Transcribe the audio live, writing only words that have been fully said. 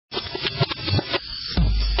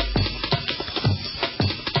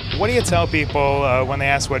what do you tell people when they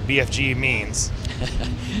ask what BFG means?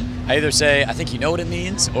 I either say, I think you know what it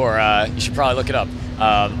means, or you should probably look it up.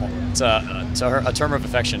 It's a term of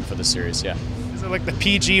affection for the series, yeah. Is it like the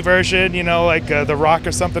PG version, you know, like The Rock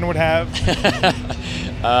or something would have?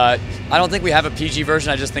 I don't think we have a PG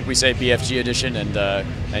version. I just think we say BFG edition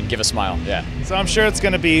and give a smile, yeah. So I'm sure it's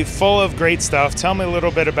going to be full of great stuff. Tell me a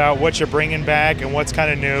little bit about what you're bringing back and what's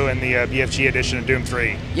kind of new in the BFG edition of Doom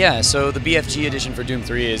 3. Yeah, so the BFG edition for Doom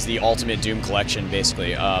 3 is the ultimate Doom collection,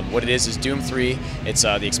 basically. What it is Doom 3. It's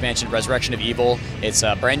the expansion Resurrection of Evil. It's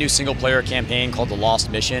a brand new single-player campaign called The Lost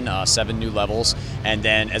Mission, 7 new levels. And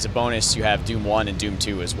then as a bonus, you have Doom 1 and Doom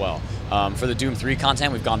 2 as well. For the Doom 3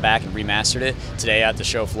 content, we've gone back and remastered it. Today at the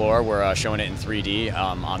show floor, we're showing it in 3D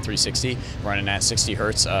on 360, running at 60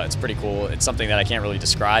 hertz. It's pretty cool. It's something that I can't really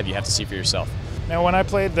describe. You have to see for yourself. Now, when I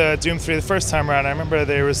played the Doom 3 the first time around, I remember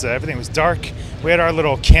there was everything was dark. We had our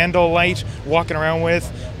little candle light walking around with.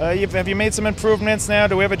 Have you made some improvements now?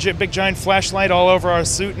 Do we have a big giant flashlight all over our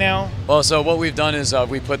suit now? Well, so what we've done is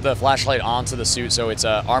we put the flashlight onto the suit, so it's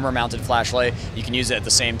an armor-mounted flashlight. You can use it at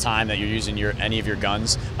the same time that you're using any of your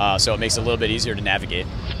guns, so it makes it a little bit easier to navigate.